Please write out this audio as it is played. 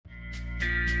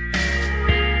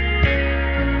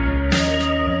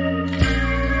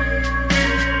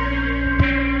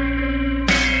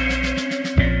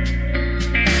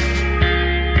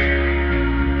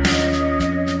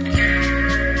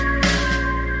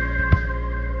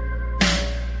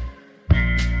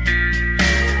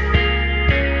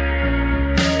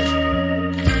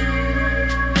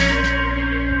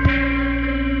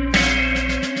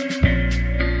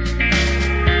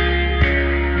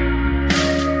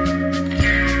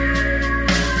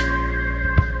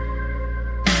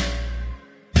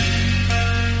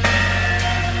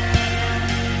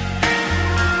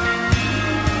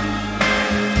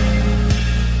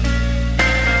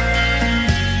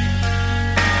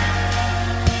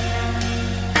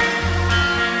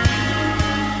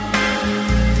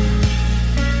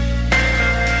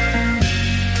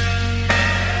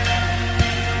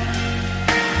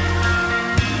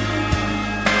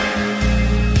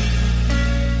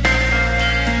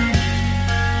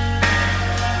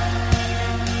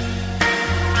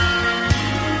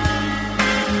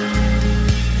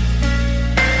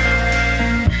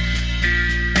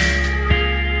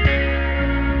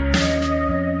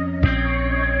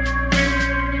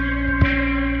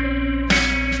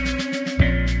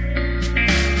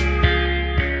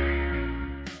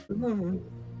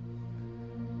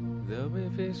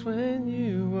just when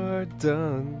you are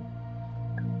done.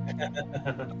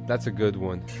 That's a good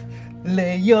one.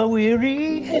 Lay your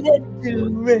weary head to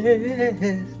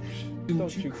rest.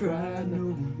 Don't you cry no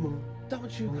more.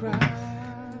 Don't you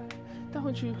cry.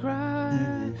 Don't you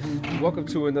cry. Welcome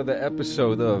to another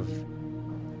episode of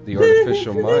The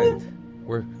Artificial Mind.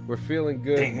 We're feeling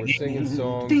good. We're singing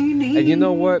songs. And you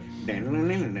know what?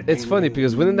 It's funny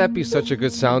because wouldn't that be such a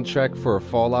good soundtrack for a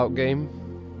Fallout game?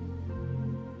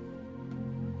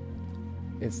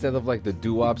 Instead of like the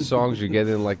doo-wop songs, you're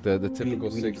getting like the typical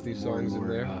 60s songs in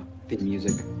there. Theme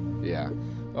music. Yeah.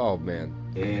 Oh man.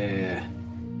 Yeah.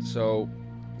 So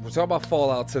we're talking about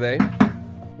Fallout today.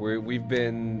 We've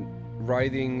been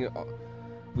writing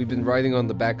on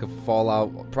the back of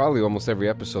Fallout probably almost every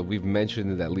episode. We've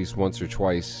mentioned it at least once or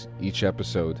twice each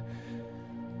episode.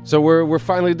 So we're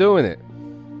finally doing it.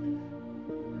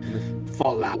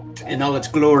 Fallout in all its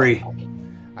glory.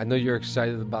 I know you're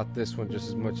excited about this one just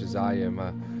as much as I am.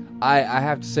 I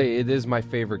have to say it is my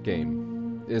favorite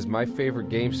game. It is my favorite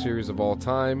game series of all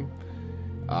time.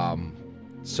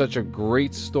 Such a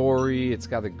great story. It's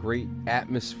got a great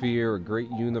atmosphere, a great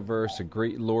universe, a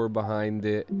great lore behind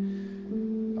it.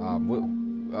 What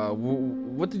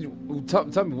did you tell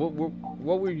me?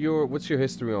 What's your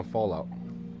history on Fallout?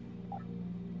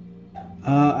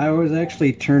 I was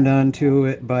actually turned on to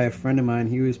it by a friend of mine.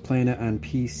 He was playing it on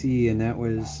PC, and that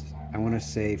was, I want to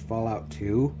say, Fallout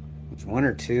 2. It was 1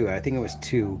 or 2. I think it was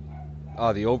 2.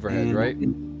 Oh, the overhead, right?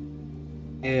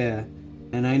 Yeah.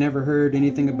 And I never heard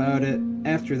anything about it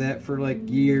after that for like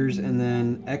years, and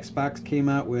then Xbox came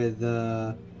out with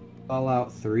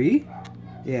Fallout 3.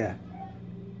 Yeah.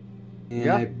 And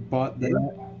Yeah. I bought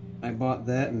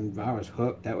that, and I was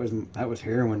hooked. That was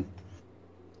heroin.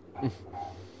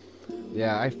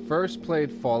 Yeah, I first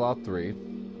played Fallout 3.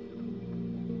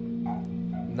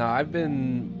 Now I've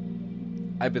been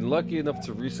lucky enough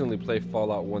to recently play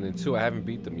Fallout 1 and 2. I haven't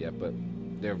beat them yet, but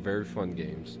they're very fun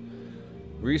games.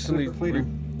 Recently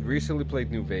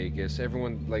played New Vegas.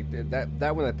 Everyone like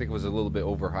that one I think was a little bit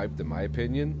overhyped in my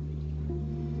opinion.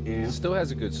 Yeah. It still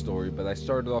has a good story, but I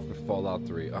started off with Fallout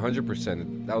 3.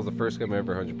 100%. That was the first game I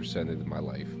ever 100%ed in my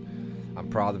life. I'm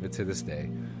proud of it to this day.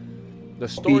 The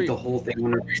story Beat the whole thing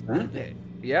 100%.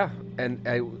 Yeah, and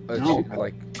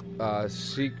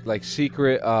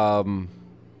secret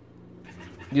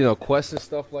quests and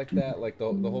stuff like that, like the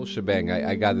whole shebang.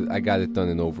 I got it done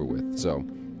and over with. So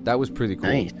that was pretty cool.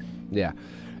 Nice. Yeah.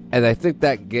 And I think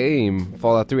that game,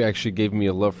 Fallout 3, actually gave me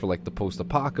a love for like the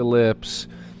post-apocalypse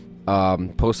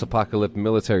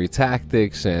military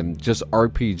tactics and just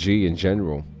RPG in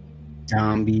general.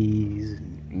 Zombies.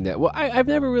 Yeah, well, I've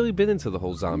never really been into the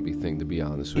whole zombie thing, to be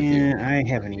honest with you. Yeah, I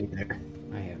haven't either.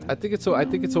 I think it's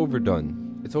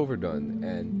overdone. It's overdone,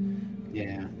 and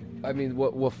yeah. I mean,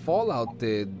 what Fallout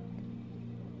did.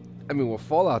 I mean, what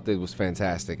Fallout did was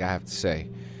fantastic. I have to say,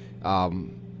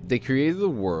 they created a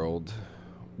world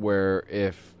where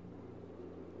if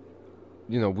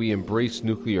we embraced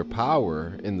nuclear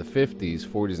power in the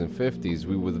 40s and 50s,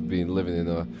 we would have been living in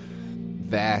a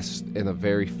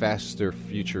very faster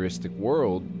futuristic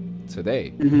world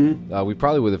today. Mm-hmm. We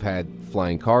probably would have had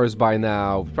flying cars by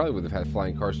now. We probably would have had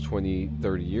flying cars 20,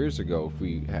 30 years ago if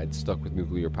we had stuck with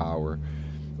nuclear power.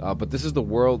 But this is the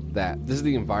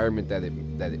environment that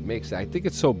it makes. I think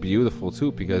it's so beautiful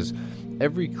too, because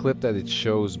every clip that it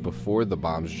shows before the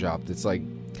bombs dropped, it's like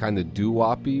kind of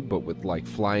doo-woppy, but with like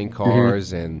flying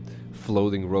cars and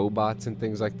floating robots and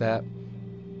things like that.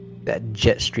 That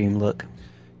jet stream look.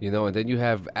 And then you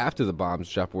have after the bombs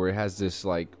drop, where it has this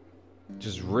like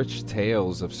just rich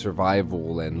tales of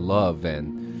survival and love,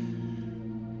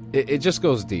 and it just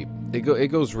goes deep. It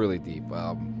goes really deep.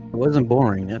 It wasn't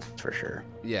boring, that's for sure.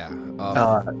 Yeah.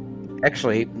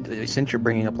 Actually, since you're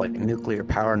bringing up like nuclear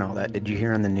power and all that, did you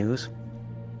hear on the news?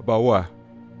 About what?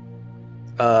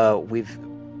 We've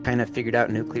kind of figured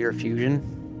out nuclear fusion.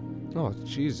 Oh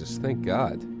Jesus! Thank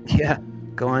God. Yeah.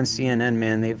 Go on CNN,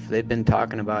 man. They've been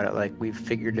talking about it like we've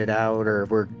figured it out, or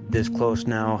we're this close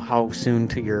now. How soon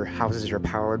to your houses are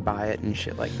powered by it and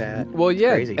shit like that. Well,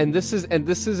 yeah, Crazy. and this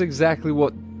is exactly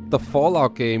what the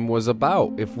Fallout game was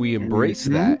about. If we embrace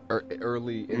that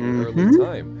early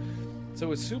time,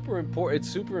 so it's super important.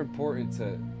 It's super important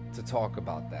to talk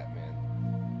about that, man.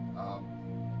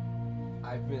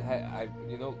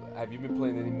 Have you been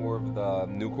playing any more of the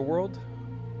Nuka World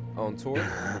on tour?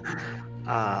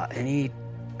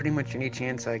 Pretty much any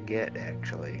chance I get,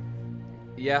 actually.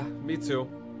 Yeah, me too.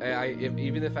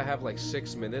 Even if I have like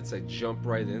 6 minutes, I jump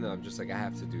right in. And I'm just like, I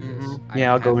have to do this.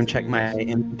 Yeah, I'll go and check my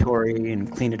inventory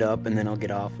and clean it up, and then I'll get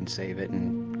off and save it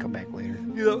and come back later.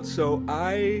 So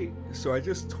I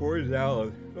just tore it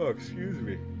down. Oh, excuse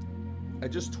me. I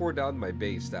just tore down my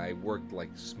base that I worked like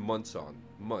months,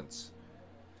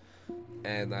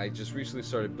 and I just recently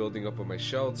started building up on my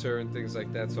shelter and things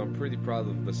like that. So I'm pretty proud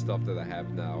of the stuff that I have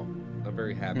now. I'm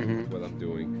very happy with what I'm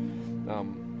doing.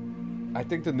 I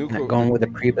think the Nuka Not going with a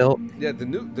pre-built. yeah, the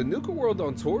Nuka World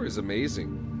on tour is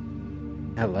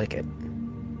amazing. I like it.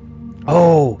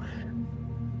 Oh,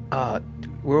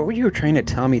 what you were trying to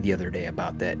tell me the other day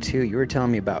about that too? You were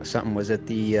telling me about something. Was it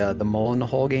the mole in the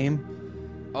hole game?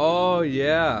 Oh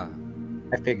yeah.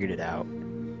 I figured it out.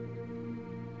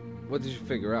 What did you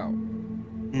figure out?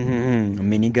 A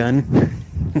minigun.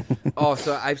 Oh,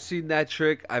 so I've seen that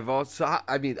trick. I've also,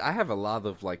 I mean, I have a lot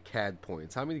of like CAD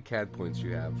points. How many CAD points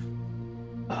you have?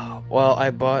 Oh, well,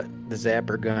 I bought the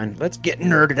Zapper gun. Let's get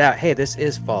nerded out. Hey, this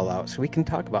is Fallout, so we can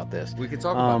talk about this. We can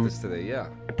talk about this today, yeah.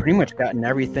 I've pretty much gotten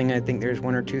everything. I think there's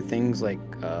one or two things like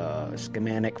a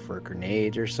schematic for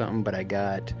grenades or something, but I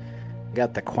got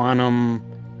the quantum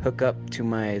hookup to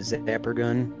my Zapper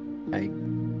gun.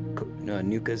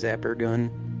 Nuka Zapper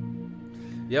gun.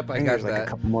 Yep, I think got there's that. Like a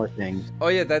couple more things. Oh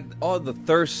yeah, the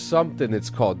thirst something. It's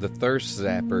called the thirst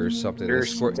zapper or something.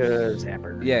 Thirst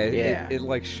Zapper. Yeah, it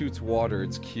like shoots water.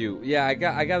 It's cute. Yeah, I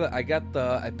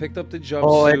picked up the jumpsuit.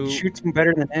 Oh, it shoots them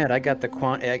better than that. I got the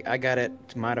I got it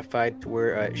modified to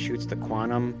where it shoots the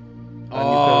quantum.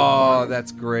 Oh,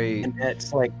 that's great. And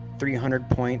that's like 300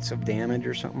 points of damage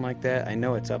or something like that. I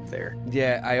know it's up there.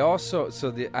 Yeah, I also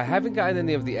I haven't gotten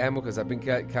any of the ammo because I've been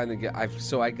I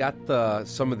got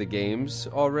some of the games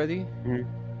already.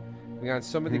 Mm-hmm. I got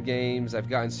some of the games. I've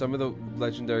gotten some of the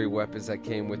legendary weapons that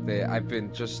came with it. I've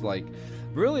been just like,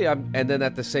 really, and then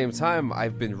at the same time,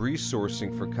 I've been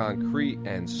resourcing for concrete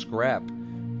and scrap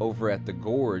over at the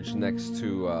gorge next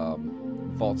to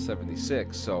Vault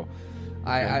 76. So.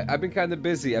 I've been kind of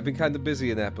busy. I've been kind of busy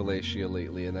in Appalachia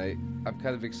lately, and I'm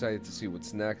kind of excited to see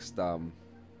what's next.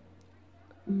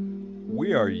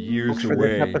 We are years For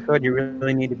away. this episode, you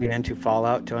really need to be into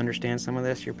Fallout to understand some of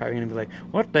this. You're probably going to be like,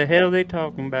 what the hell are they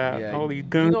talking about? Yeah, All these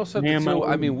guns, you know something ammo. too?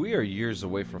 I mean, we are years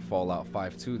away from Fallout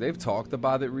 5 too. They've talked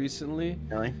about it recently,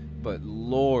 Really? but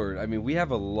Lord, I mean, we have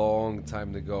a long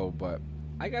time to go. But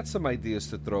I got some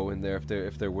ideas to throw in there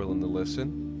if they're willing to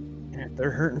listen. Yeah,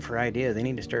 they're hurting for ideas. They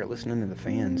need to start listening to the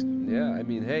fans. Yeah, I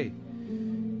mean, hey,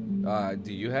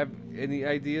 do you have any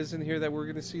ideas in here that we're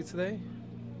going to see today?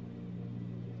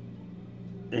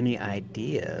 Any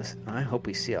ideas? I hope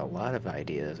we see a lot of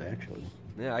ideas, actually.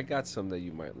 Yeah, I got some that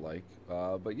you might like.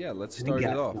 But yeah, let's start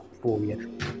it off. For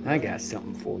you. I got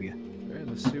something for you. All right,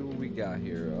 let's see what we got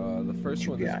here. The first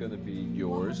one is going to be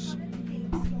yours.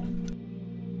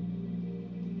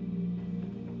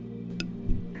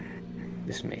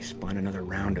 This may spawn another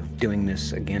round of doing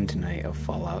this again tonight of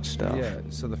Fallout stuff. Yeah,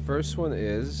 so the first one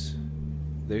is...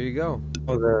 There you go.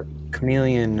 Oh, the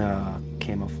chameleon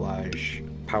camouflage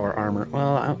power armor.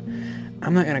 Well,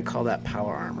 I'm not going to call that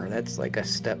power armor. That's like a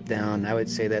step down. I would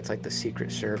say that's like the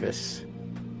Secret Service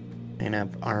kind of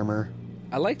armor.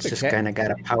 I like It's just kind of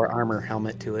got a power armor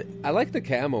helmet to it. I like the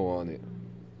camo on it.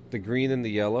 The green and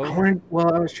the yellow.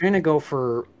 I was trying to go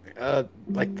for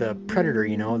like the Predator,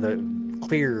 the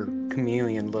clear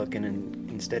chameleon look, and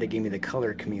instead it gave me the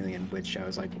color chameleon, which I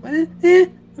was like, what?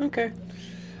 Okay.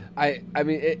 I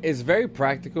mean, it's very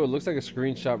practical. It looks like a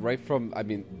screenshot right from, I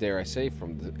mean, dare I say,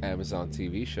 from the Amazon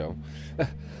TV show.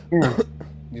 Yeah.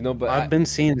 But I've been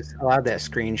seeing a lot of that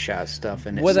screenshot stuff,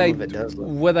 and what it does look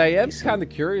what I am kind of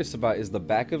curious about is the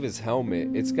back of his helmet.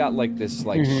 It's got like this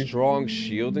strong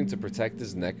shielding to protect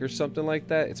his neck or something like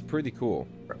that. It's pretty cool.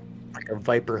 Like a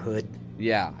Viper hood.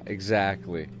 Yeah,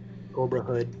 exactly. Cobra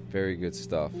hood. Very good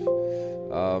stuff.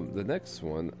 The next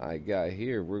one I got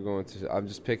here, I'm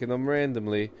just picking them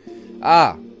randomly.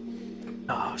 Oh,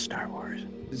 Star Wars.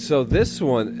 So this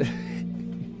one...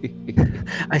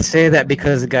 I say that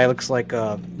because the guy looks like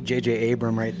J.J.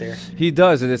 Abrams right there. He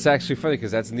does, and it's actually funny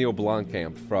because that's Neil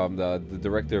Blomkamp from the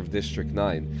director of District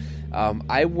 9.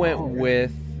 I went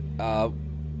with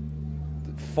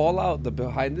Fallout, the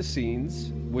behind the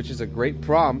scenes, which is a great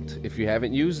prompt if you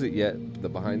haven't used it yet. The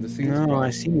behind the scenes prompt.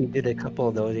 I see you did a couple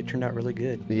of those. They turned out really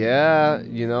good. Yeah,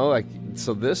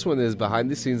 so this one is behind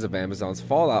the scenes of Amazon's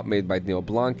Fallout, made by Neil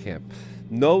Blomkamp.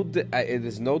 It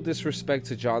is no disrespect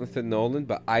to Jonathan Nolan,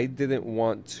 but I didn't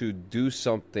want to do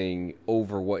something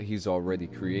over what he's already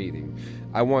creating.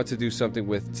 I want to do something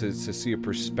to see a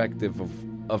perspective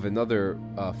of another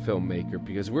filmmaker,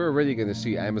 because we're already going to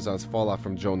see Amazon's Fallout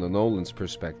from Jonah Nolan's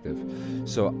perspective.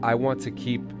 So I want to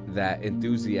keep that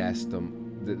enthusiasm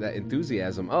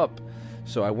up.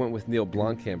 So I went with Neil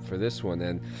Blomkamp for this one.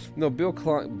 And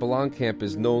Blomkamp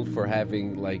is known for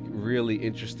having like really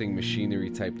interesting machinery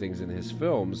type things in his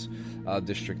films.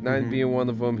 District 9 being one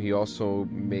of them. He also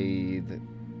made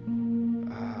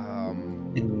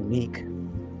Unique.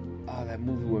 that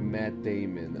movie with Matt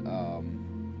Damon.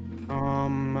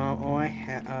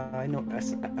 I know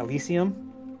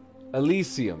Elysium.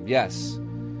 Elysium, yes.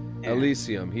 Yeah.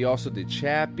 Elysium. He also did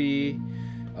Chappie.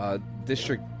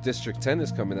 District 10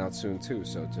 is coming out soon too,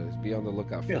 so to be on the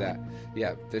lookout for that.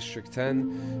 Yeah, District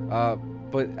 10.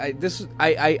 But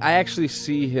I actually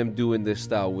see him doing this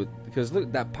style because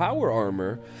look, that power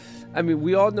armor. I mean,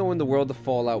 we all know in the world of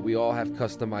Fallout, we all have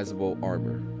customizable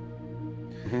armor.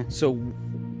 So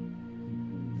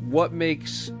what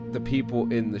makes the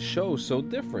people in the show so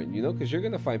different, because you're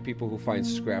going to find people who find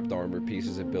scrapped armor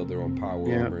pieces and build their own power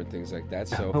armor and things like that.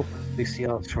 So I hope we see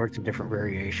all sorts of different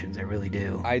variations. I really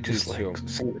do. I do Just too. Like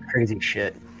some of the crazy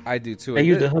shit. I do too. I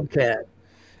used a hubcap.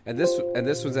 And this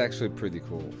one's actually pretty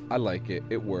cool. I like it.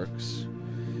 It works.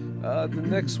 The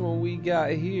next one we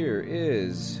got here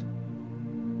is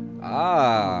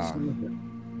talk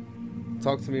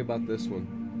to me about this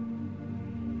one.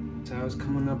 So I was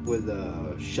coming up with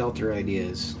shelter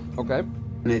ideas. Okay.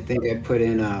 And I think I put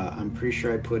in, I'm pretty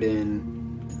sure I put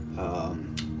in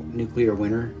nuclear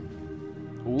winter.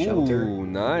 Ooh, Shelter.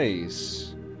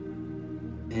 Nice.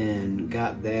 And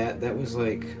got that. That was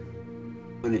like,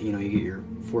 when you get your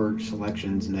 4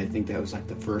 selections, and I think that was like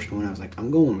the first one. I was like,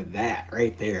 I'm going with that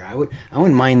right there. I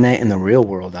wouldn't mind that in the real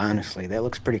world, honestly. That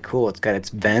looks pretty cool. It's got its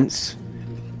vents.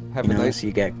 So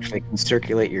you can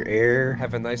circulate your air.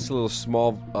 Have a nice little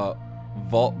small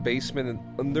vault basement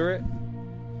under it.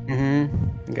 You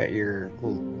got your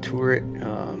little turret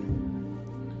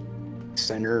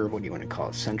center. What do you want to call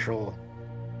it? Central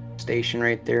station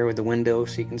right there with the window,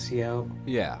 so you can see out.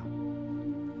 Yeah.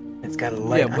 It's got a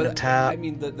light on the top. I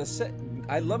mean, the set.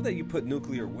 I love that you put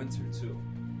nuclear winter too.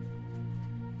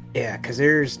 Yeah, because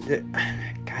there's. God,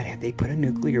 have they put a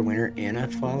nuclear winter in a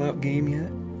Fallout game yet?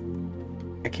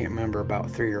 I can't remember, about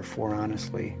 3 or 4,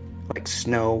 honestly. Like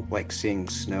snow, like seeing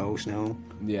snow.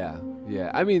 Yeah.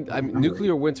 I mean,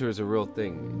 nuclear winter is a real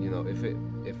thing. If it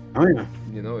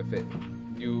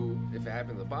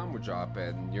happened, the bomb would drop,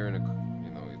 and you're in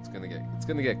it's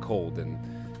gonna get cold, and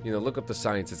look up the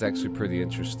science. It's actually pretty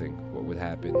interesting what would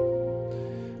happen.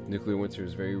 Nuclear winter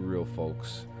is very real,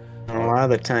 folks. And a lot of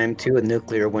the time, too, with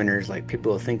nuclear winters, like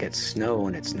people think it's snow,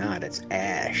 and it's not. It's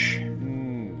ash.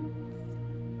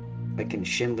 Like in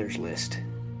Schindler's List.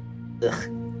 Ugh.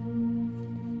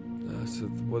 So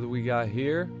what do we got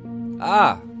here?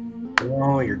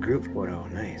 Oh, your group photo.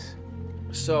 Nice.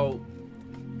 So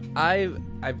I've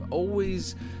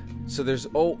always there's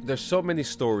so many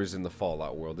stories in the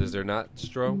Fallout world, is there not,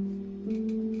 Stro?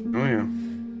 Oh yeah.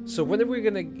 So when are we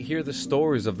gonna hear the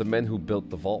stories of the men who built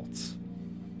the vaults?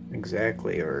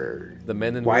 Exactly, or the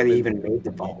men and why women, they even made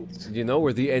the vaults.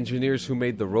 Or the engineers who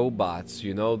made the robots.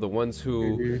 The ones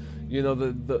who,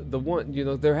 the one.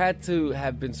 There had to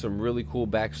have been some really cool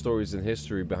backstories and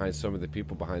history behind some of the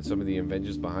people, behind some of the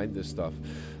inventors behind this stuff.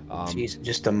 Jeez,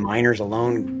 just the miners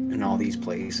alone in all these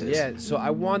places. Yeah, so I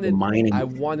wanted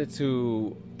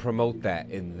to promote that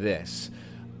in this.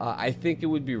 I think it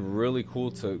would be really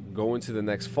cool to go into the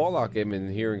next Fallout game and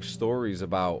hearing stories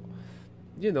about.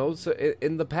 So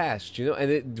in the past,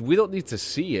 and we don't need to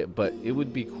see it, but it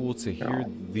would be cool to hear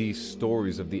these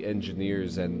stories of the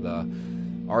engineers and the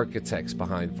architects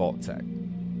behind Vault-Tec.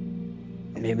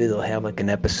 Maybe they'll have like an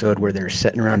episode where they're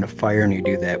sitting around a fire and you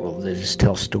do that. Well, they just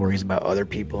tell stories about other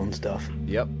people and stuff.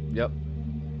 Yep. All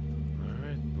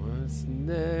right, what's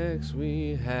next?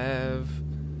 We have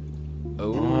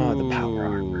the power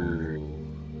armor.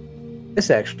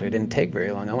 This actually didn't take very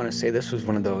long. I want to say this was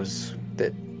one of those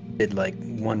that did like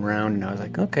 1 round, and I was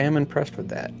like, okay, I'm impressed with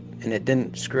that. And it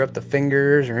didn't screw up the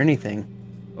fingers or anything.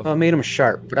 Well, it made them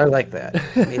sharp, but I like that.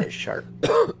 It made it sharp.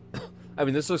 I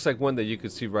mean, this looks like one that you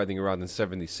could see riding around in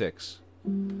 76.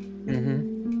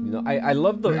 Mm-hmm. I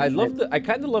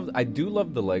do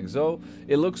love the legs though.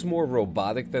 It looks more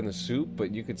robotic than a suit,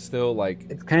 but you could still like.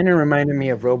 It's kind of reminded me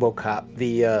of RoboCop.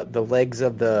 The legs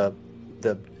of the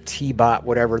T-Bot,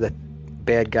 whatever the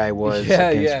bad guy was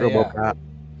against RoboCop. Yeah.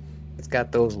 It's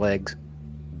got those legs.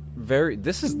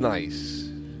 This is nice.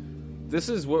 This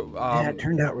is what. Yeah, it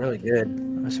turned out really good.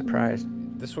 I was surprised.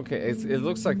 This one, it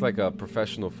looks like a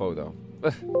professional photo.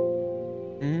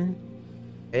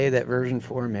 Hey, that version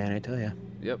 4, man, I tell you.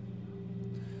 Yep.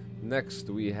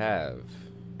 Next we have.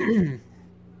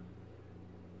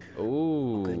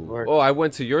 Oh, I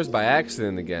went to yours by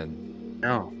accident again.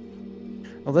 No.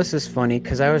 Well, this is funny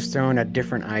because I was throwing a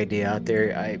different idea out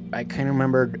there. I kind of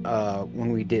remembered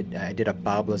when I did a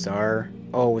Bob Lazar,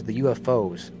 with the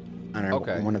UFOs on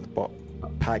Okay. one of the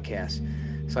podcasts.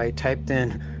 So I typed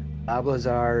in Bob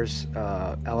Lazar's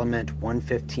Element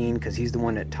 115 because he's the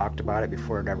one that talked about it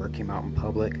before it ever came out in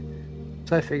public.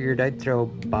 So I figured I'd throw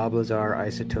Bob Lazar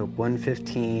Isotope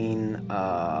 115.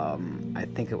 I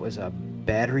think it was a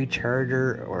battery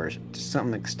charger or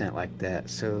some extent like that.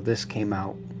 So this came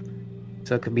out.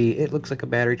 So it looks like a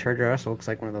battery charger. It also looks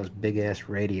like one of those big ass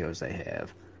radios they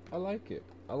have. I like it.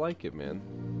 I like it, man.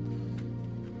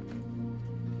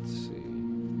 Let's see.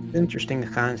 Interesting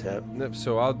concept. Yep,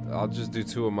 so I'll just do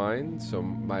two of mine. So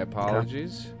my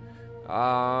apologies.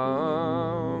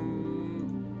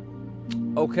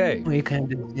 Okay. Well, you kind of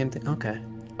did the same thing. Okay.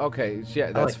 Okay.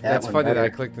 Yeah, I like that that's one funny that I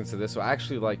better. clicked into this. So I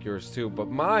actually like yours too, but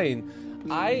mine,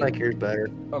 I like yours better.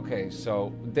 Okay,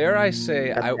 so dare I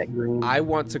say Got that green. I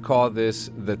want to call this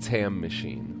the TAM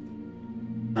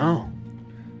machine. Oh,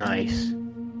 nice.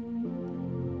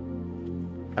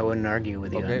 I wouldn't argue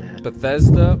with you Okay, on that.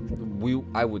 Bethesda,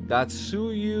 I would not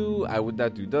sue you. I would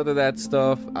not do none of that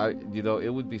stuff.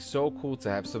 It would be so cool to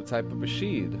have some type of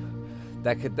machine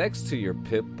that connects to your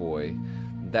Pip-Boy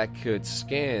that could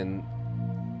scan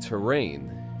terrain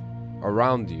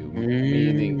around you.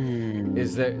 Meaning,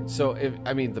 is there? So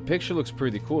the picture looks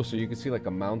pretty cool. So you can see like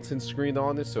a mountain screen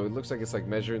on it. So it looks like it's like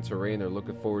measuring terrain or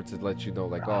looking forward to let you know,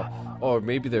 like or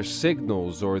maybe there's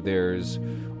signals or it's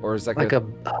like oh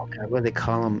God, what do they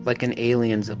call them? Like an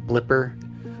alien's a blipper.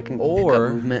 It can pick up Or-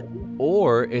 movement.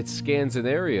 Or it scans an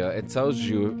area and tells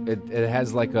you it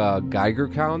has like a Geiger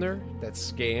counter that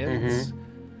scans.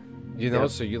 Yep.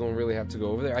 So you don't really have to go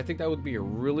over there. I think that would be a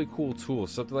really cool tool,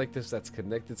 something like this that's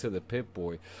connected to the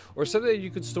Pip-Boy, or something that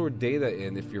you could store data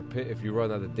in if you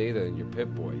run out of data in your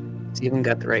Pip-Boy. It's even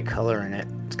got the right color in it.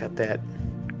 It's got that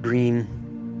green.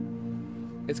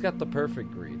 It's got the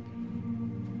perfect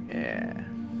green, Yeah.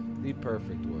 the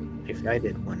perfect one. If I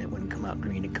did one, it wouldn't come out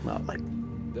green. It'd come out like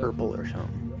purple or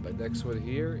something. My next one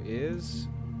here is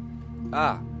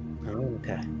Oh,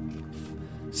 okay.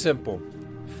 simple,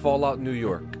 Fallout New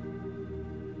York.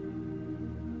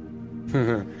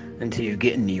 Until you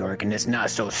get in New York, and it's not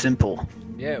so simple.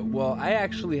 Yeah, well, I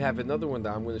actually have another one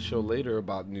that I'm going to show later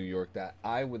about New York that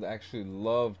I would actually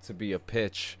love to be a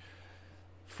pitch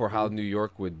for how New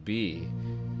York would be.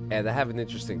 And I have an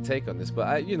interesting take on this,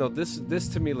 but this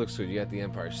to me looks good. You got the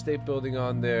Empire State Building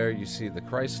on there, you see the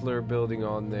Chrysler Building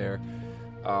on there.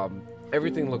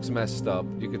 Everything looks messed up.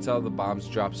 You can tell the bombs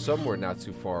dropped somewhere not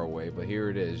too far away, but here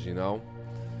it is, You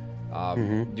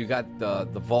got the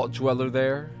Vault Dweller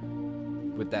there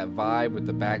with that vibe, with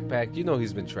the backpack.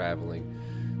 He's been traveling.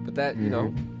 But that,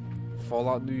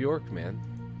 Fallout New York, man.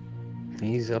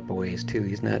 He's up a ways too.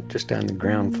 He's not just on the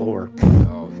ground floor.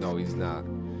 Oh, no, he's not.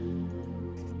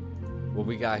 What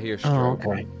we got here, Oh, Stroke?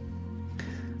 okay.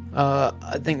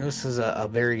 I think this is a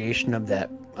variation of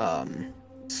that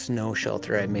snow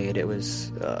shelter I made. It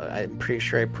was, I'm pretty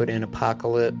sure I put in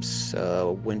Apocalypse,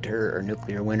 Winter, or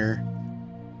Nuclear Winter.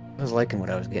 I was liking what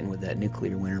I was getting with that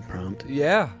Nuclear Winter prompt.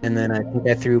 Yeah. And then I think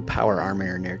I threw Power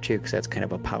Armor in there too, because that's kind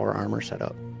of a Power Armor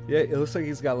setup. Yeah, it looks like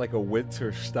he's got like a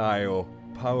winter-style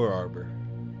power armor.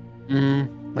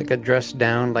 Like a dress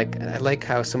down. Like I like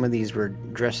how some of these were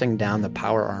dressing down the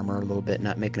Power Armor a little bit,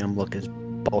 not making them look as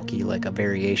bulky, like a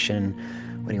variation.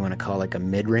 What do you want to call, like a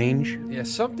mid-range? Yeah,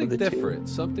 something The two. different.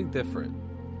 Something different.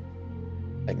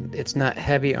 Like it's not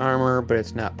heavy armor, but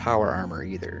it's not power armor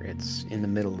either. It's in the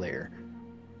middle there.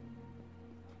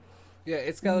 Yeah,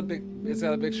 it's got a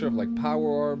mixture of like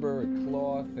power armor and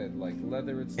cloth and like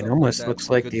leather and stuff. It almost that. looks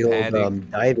like Good the old padding.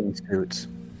 diving suits.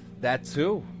 That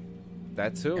too.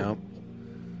 Yep.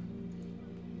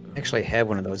 I actually have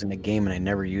one of those in the game, and I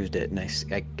never used it. And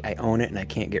I own it, and I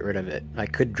can't get rid of it. I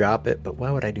could drop it, but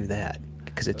why would I do that?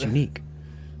 Because it's unique.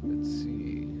 Let's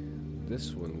see.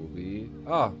 This one will be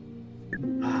oh,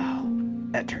 Wow,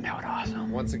 that turned out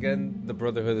awesome. once again the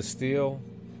Brotherhood of Steel.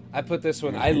 I put this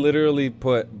one. I literally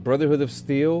put Brotherhood of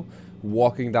Steel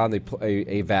walking down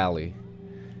a valley.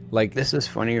 Like This is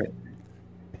funny.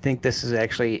 I think this is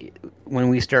actually, when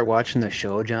we start watching the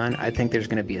show, John, I think there's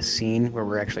going to be a scene where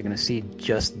we're actually going to see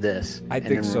just this. I and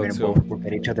think then so, we're gonna too. both look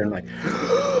at each other and like,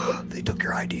 they took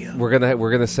your idea. we're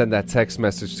gonna send that text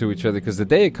message to each other because the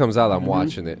day it comes out, I'm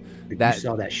watching it. You That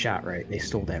saw that shot, right? They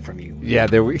stole that from you. yeah,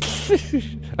 there we.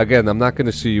 Again, I'm not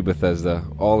gonna sue you, Bethesda.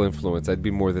 All influence. I'd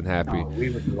be more than happy. Oh, we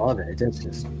would love it. It's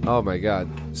just Oh my god.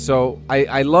 So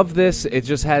I love this. It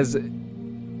just has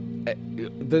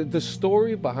the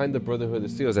story behind the Brotherhood of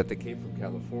Steel is that they came from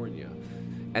California,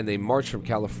 and they march from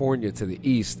California to the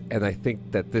east, and I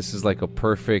think that this is like a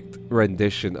perfect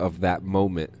rendition of that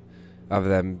moment of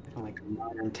them. Like a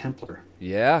modern Templar.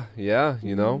 Yeah,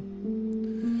 you know.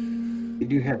 They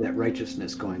do have that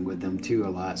righteousness going with them too a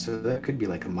lot, so that could be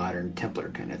like a modern Templar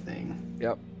kind of thing.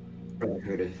 Yep.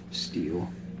 Brotherhood of Steel.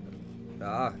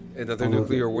 Another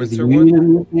nuclear Is Windsor the Union one. a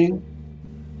new thing?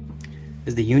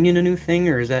 Is the Union a new thing,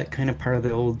 or is that kind of part of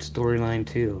the old storyline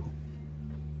too?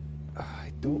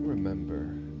 I don't remember.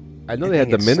 I know they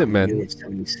had the think it's something Minutemen. new with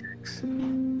 76.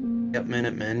 Yep,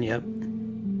 Minutemen. Yep.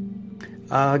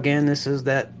 Again, this is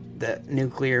that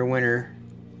nuclear winter,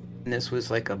 and this was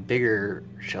like a bigger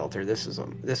shelter. This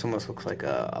almost looks like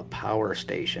a power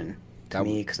station to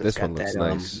me because it's This one got looks that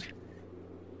nice.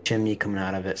 chimney coming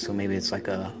out of it. So maybe it's like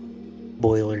a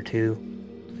boiler too.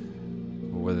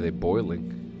 What are they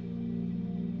boiling?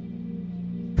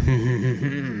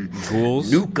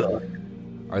 Ghouls? Nuka.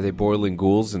 Are they boiling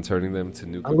ghouls and turning them to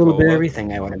Nuka A little bit of Cola?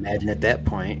 everything, I would imagine at that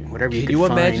point. Whatever you Can could you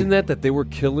find. imagine that they were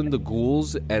killing the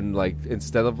ghouls and like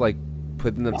instead of like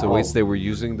putting them to Oh. waste, they were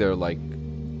using their like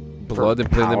blood and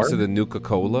putting them power? to the Nuka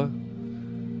Cola?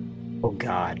 Oh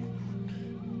God.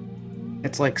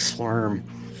 It's like Slurm.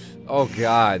 Oh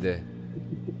God.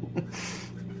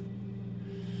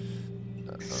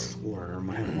 Slurm.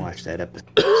 I haven't watched that episode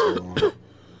in so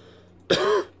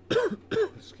long.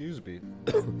 Excuse me.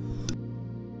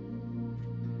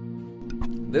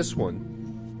 This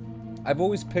one, I've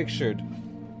always pictured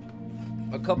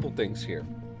a couple things here.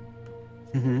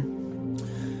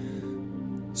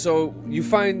 So you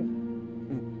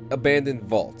find abandoned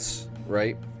vaults,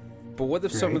 right? But what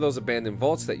if some of Right. those abandoned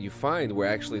vaults that you find were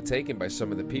actually taken by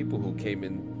some of the people who came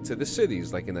into the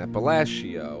cities, like in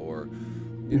Appalachia, or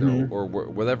you know, or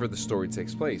whatever the story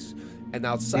takes place? And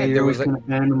Yeah, outside you're there always was like,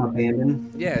 gonna find them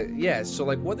abandoned. yeah. So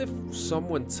like, what if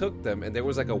someone took them and there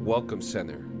was like a welcome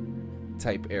center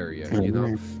type area, you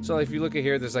know? So if you look at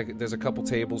here, there's a couple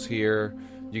tables here.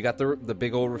 You got the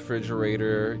big old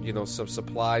refrigerator, you know, some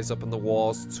supplies up on the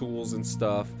walls, tools and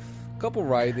stuff. A couple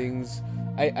writings.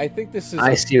 I think this is.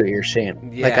 I see what you're saying.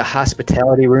 Like Yeah. a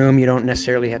hospitality room, you don't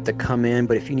necessarily have to come in,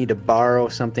 but if you need to borrow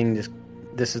something,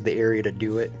 this is the area to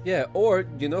do it. Yeah, or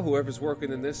you know, whoever's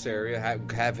working in this area,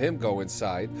 have him go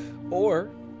inside, or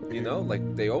you know,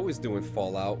 like they always do in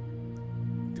Fallout,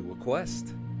 do a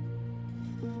quest.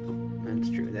 That's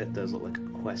true. That does look like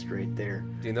a quest right there.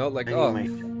 You know, like I oh, need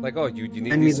my- like oh, you need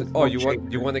Send me these. the Oh, vault you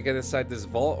want shaker. to get inside this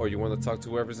vault, or you want to talk to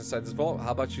whoever's inside this vault?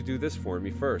 How about you do this for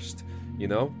me first? You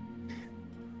know.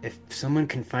 If someone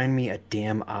can find me a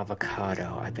damn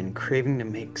avocado, I've been craving to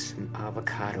make some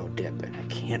avocado dip and I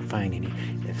can't find any.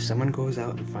 If someone goes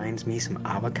out and finds me some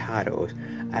avocados,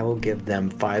 I will give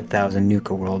them 5,000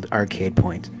 Nuka World arcade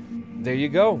points. There you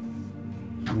go.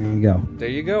 There you go. There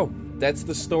you go. That's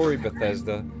the story,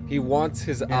 Bethesda. He wants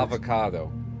his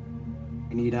avocado.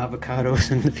 We need avocados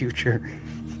in the future.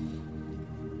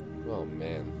 Oh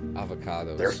man,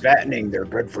 avocados. They're fattening. They're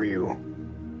good for you.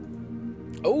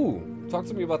 Oh, talk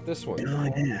to me about this one. Oh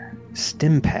yeah,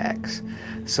 stim packs.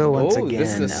 So once again,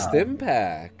 this is a stim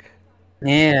pack.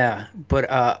 yeah,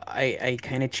 but I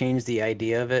kind of changed the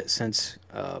idea of it since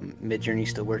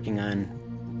Midjourney's still working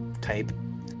on type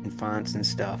and fonts and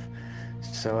stuff.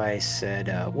 So I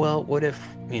said, well, what if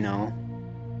we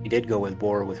did go with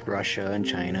war with Russia and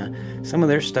China? Some of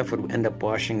their stuff would end up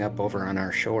washing up over on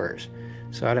our shores.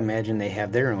 So I'd imagine they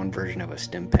have their own version of a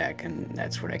stim pack, and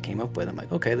that's what I came up with. I'm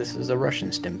like, okay, this is a Russian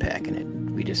stim pack,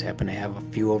 and we just happen to have a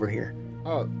few over here.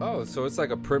 Oh, so it's like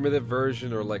a primitive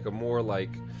version, or like a more like.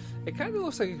 It kind of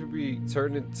looks like it could be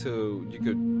turned into. You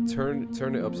could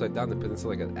turn it upside down and put it into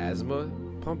like an asthma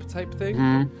pump type thing.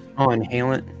 Oh,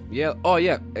 inhalant. Yeah. Oh,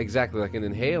 yeah. Exactly, like an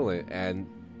inhalant, and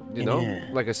you know, Yeah.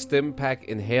 like a stim pack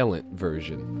inhalant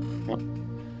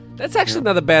version. That's actually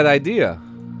not a bad idea.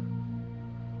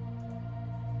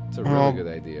 It's a really Well, good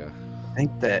idea. I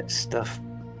think that stuff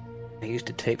I used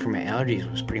to take for my allergies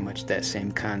was pretty much that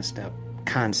same concept.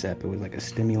 It was like a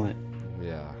stimulant,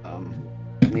 Yeah.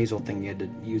 nasal thing you had to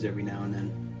use every now and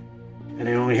then. And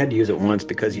I only had to use it once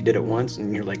because you did it once,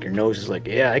 and you're like, your nose is like,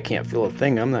 yeah, I can't feel a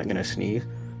thing. I'm not gonna sneeze.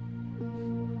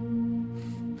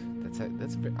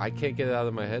 That's. I can't get it out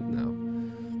of my head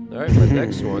now. All right, my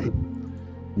next one.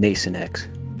 Nasonex.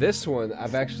 This one,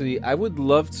 I would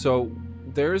love. So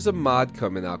there is a mod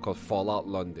coming out called Fallout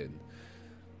London,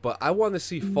 but I want to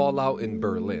see Fallout in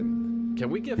Berlin. Can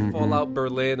we get Fallout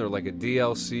Berlin or like a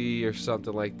DLC or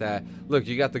something like that? Look,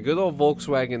 you got the good old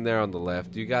Volkswagen there on the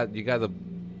left. You got a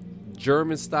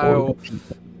German style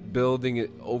building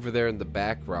it over there in the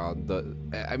background.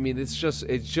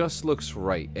 It just looks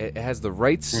right. It has the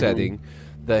right setting.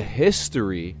 The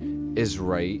history is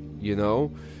right, you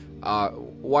know.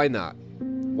 Why not?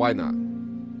 Why not?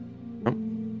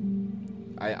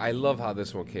 I love how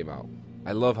this one came out.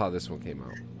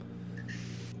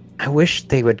 I wish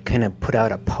they would kind of put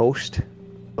out a post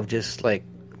of just like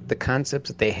the concepts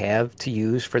that they have to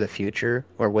use for the future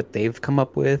or what they've come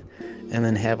up with, and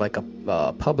then have like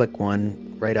a public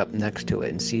one right up next to it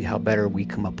and see how better we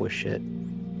come up with shit.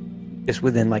 Just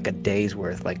within like a day's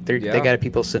worth. Like they got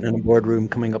people sitting in a boardroom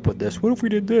coming up with this. What if we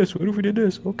did this? What if we did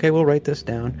this? Okay, we'll write this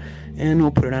down and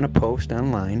we'll put it on a post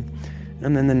online.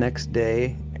 And then the next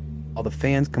day, all the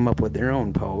fans come up with their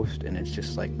own post, and it's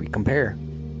just like we compare.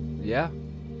 Yeah.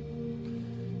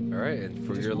 All right, and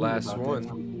for your last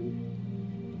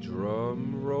one,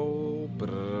 drum roll,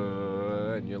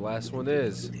 and your last one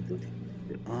is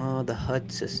the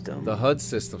HUD system. The HUD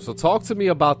system. So talk to me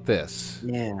about this.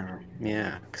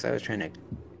 Yeah, because I was trying to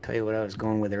tell you what I was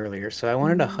going with earlier. So I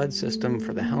wanted a HUD system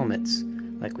for the helmets,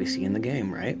 like we see in the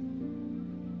game, right?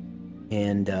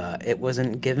 And it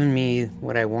wasn't giving me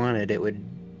what I wanted. It would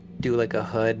do like a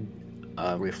HUD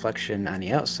reflection on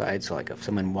the outside. So like if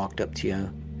someone walked up to you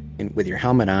with your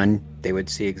helmet on, they would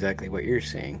see exactly what you're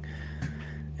seeing.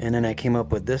 And then I came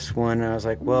up with this one. And I was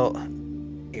like, well,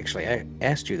 actually, I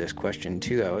asked you this question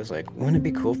too. I was like, wouldn't it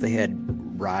be cool if they had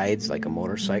rides like a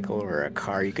motorcycle or a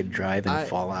car you could drive and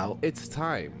fall out? It's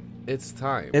time. It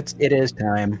is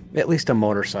time. At least a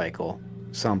motorcycle,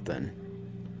 something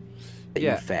that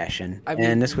you fashion. I mean,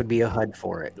 and this would be a HUD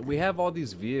for it. We have all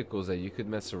these vehicles that you could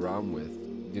mess around with,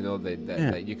 you know,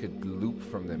 that you could loop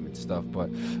from them and stuff. But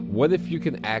what if you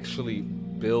can actually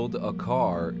build a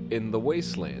car in the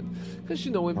wasteland? Because,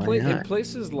 you know, in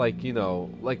places like, you know,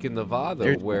 like in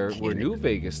Nevada, where New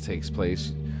Vegas takes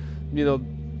place, you know,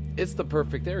 it's the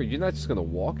perfect area. You're not just going to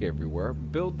walk everywhere.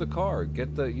 Build the car.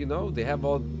 Get the, you know, they have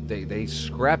all, they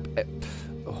scrap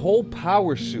whole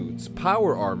power suits,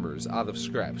 power armors out of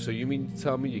scrap. So you mean to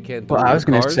tell me you can't do I was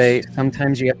going to say,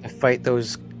 sometimes you have to fight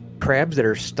those crabs that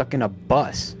are stuck in a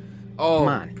bus. Oh, come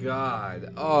on.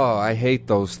 God. Oh, I hate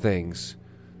those things.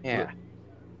 Yeah.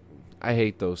 I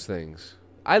hate those things.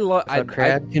 I love. So a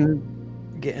crab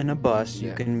can get in a bus.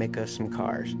 You can make us some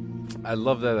cars. I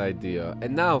love that idea.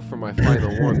 And now for my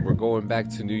final one, we're going back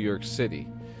to New York City.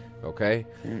 Okay.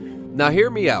 Now hear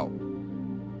me out.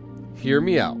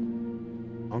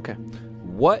 Okay.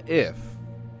 What if?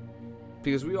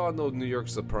 Because we all know New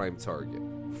York's the prime target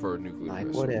for a nuclear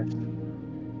missile. What if?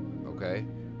 Okay,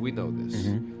 we know this.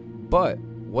 But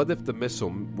what if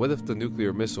the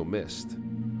nuclear missile missed?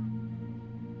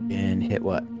 And hit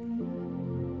what?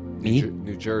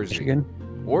 New Jersey.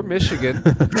 Michigan? Or Michigan.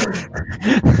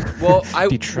 Well,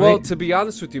 Detroit? Well, to be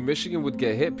honest with you, Michigan would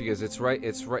get hit because it's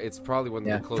probably one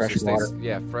of the closest states.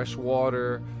 Yeah, fresh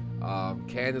water.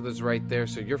 Canada's right there,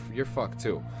 so you're fucked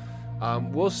too.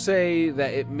 We'll say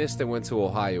that it missed and went to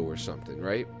Ohio or something,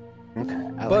 right?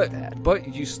 Okay, like that.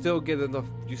 But you still get enough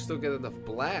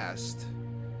blast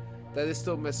that it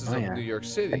still messes up New York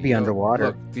City. It'd be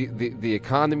underwater. Look, the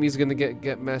economy's gonna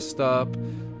get messed up.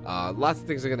 Lots of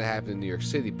things are gonna happen in New York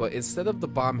City. But instead of the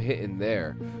bomb hitting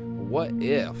there, what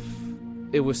if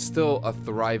it was still a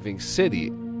thriving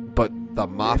city? But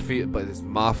it's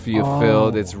mafia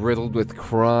filled. It's riddled with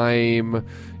crime.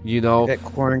 You know, that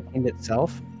quarantined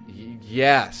itself.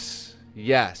 Yes.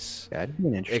 That'd be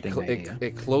an interesting idea.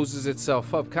 It closes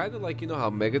itself up, kind of like, you know how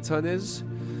Megaton is.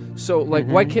 So like,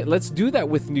 why can't let's do that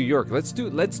with New York? Let's do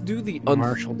the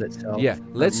marshaled itself. Yeah,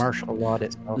 martial law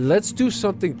itself. Let's do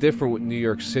something different with New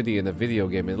York City in a video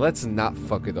game, and let's not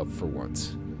fuck it up for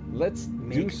once. Let's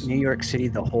make New York City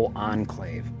the whole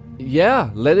enclave. Yeah,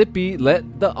 let it be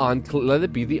the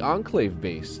enclave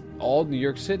base, all New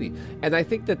York City. And I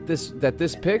think that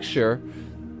this picture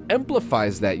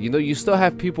amplifies that. You know, you still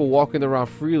have people walking around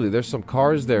freely. There's some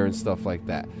cars there and stuff like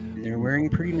that. They're wearing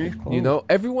pretty nice clothes. You know,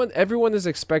 everyone is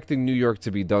expecting New York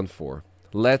to be done for.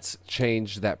 Let's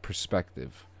change that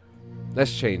perspective.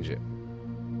 Let's change it.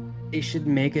 They should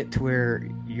make it to where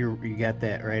you got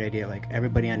that right idea. Like,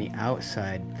 everybody on the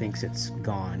outside thinks it's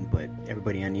gone, but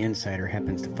everybody on the inside or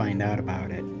happens to find out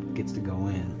about it gets to go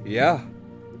in. Yeah.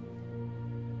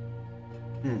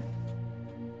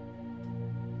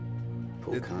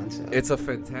 Cool concept. It's a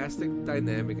fantastic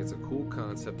dynamic. It's a cool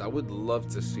concept. I would love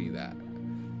to see that.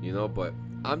 You know, but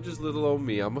I'm just little old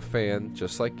me. I'm a fan,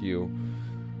 just like you.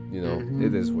 You know,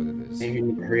 it is what it is. Maybe you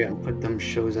need to hurry up and put them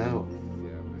shows out.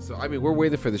 So, I mean, we're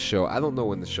waiting for the show. I don't know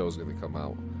when the show's going to come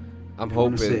out. I'm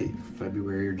hoping say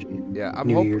February or June. Yeah,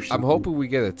 I'm hoping we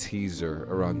get a teaser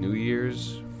around New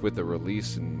Year's with a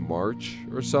release in March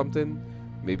or something,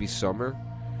 maybe summer.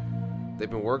 They've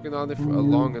been working on it for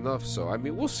long enough, so I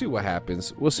mean, we'll see what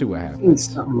happens. I've seen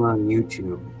something on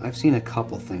YouTube. I've seen a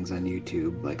couple things on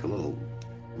YouTube, like a little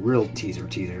real teaser,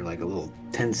 like a little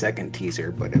 10-second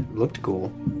teaser, but it looked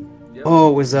cool. Yep. Oh,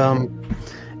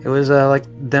 it was like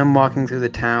them walking through the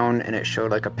town, and it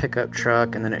showed like a pickup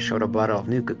truck, and then it showed a bottle of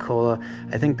Nuka-Cola.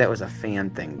 I think that was a fan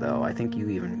thing, though. I think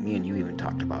me and you even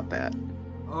talked about that.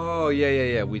 Oh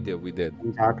yeah. We did. We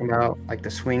talking about like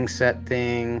the swing set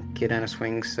thing, kid on a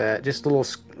swing set, just little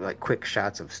like quick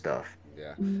shots of stuff.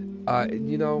 Yeah.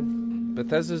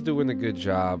 Bethesda's doing a good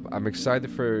job. I'm excited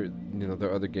for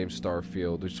their other game,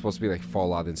 Starfield. There's supposed to be like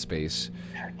Fallout in space.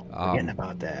 Forgetting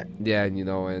about that. Yeah,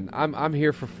 and I'm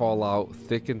here for Fallout,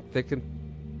 thick and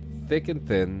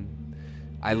thin.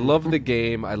 I love the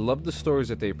game. I love the stories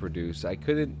that they produce. I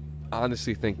couldn't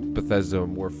honestly thank Bethesda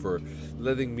more for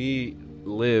letting me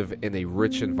live in a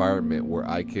rich environment where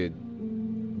I could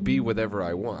be whatever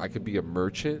I want. I could be a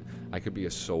merchant. I could be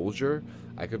a soldier.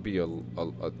 I could be a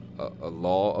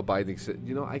law-abiding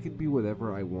citizen. I could be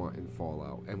whatever I want in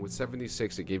Fallout. And with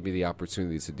 76, it gave me the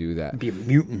opportunity to do that. Be a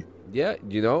mutant. Yeah,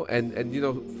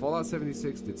 and Fallout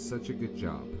 76 did such a good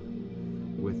job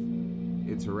with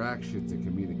interactions and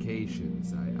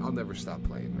communications. I'll never stop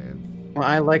playing, man. Well,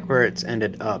 I like where it's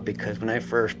ended up because when I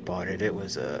first bought it, it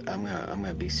was I'm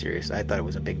gonna be serious. I thought it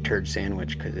was a big turd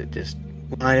sandwich because it just.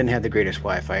 Well, I didn't have the greatest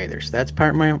Wi-Fi either, so that's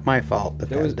part of my fault. But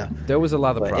there was a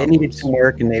lot of problems. It needed some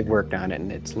work, and they've worked on it,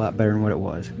 and it's a lot better than what it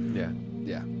was. Yeah.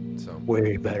 So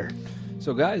way better.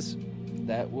 So guys,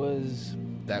 that was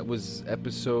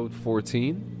episode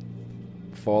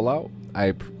 14, Fallout.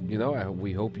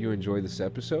 We hope you enjoyed this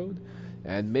episode.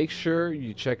 And make sure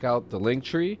you check out the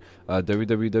Linktree,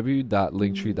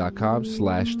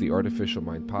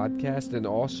 www.linktree.com/theartificialmindpodcast. And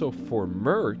also for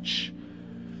merch,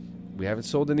 we haven't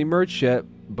sold any merch yet,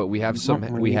 but we have some.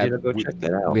 We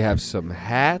have some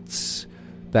hats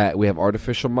that we have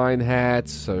Artificial Mind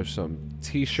hats. There's some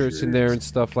T-shirts in there and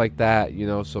stuff like that.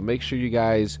 So make sure you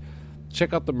guys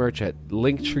check out the merch at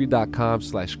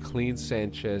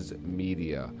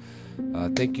linktree.com/CleanSanchezMedia.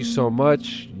 Thank you so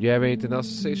much. You have anything else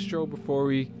to say, Stro, before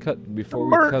we cut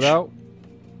out?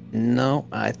 No,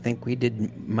 I think we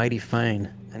did mighty fine.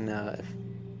 And if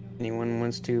anyone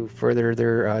wants to further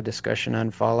their discussion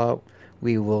on Fallout,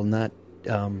 we will not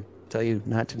tell you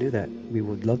not to do that. We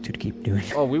would love to keep doing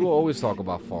it. Oh, we will always talk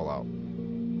about Fallout.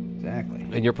 Exactly.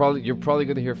 And you're probably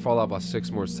going to hear Fallout about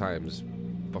 6 more times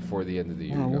before the end of the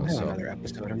year. We'll have another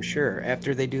episode, I'm sure.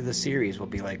 After they do the series, we'll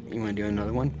be like, "You want to do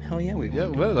another one?" Hell yeah, we will. Yeah,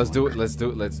 well, let's do it. Let's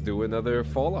do another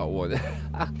Fallout one.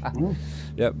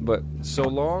 Yep. But so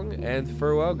long and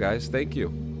farewell, guys. Thank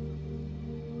you.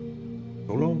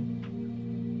 So long.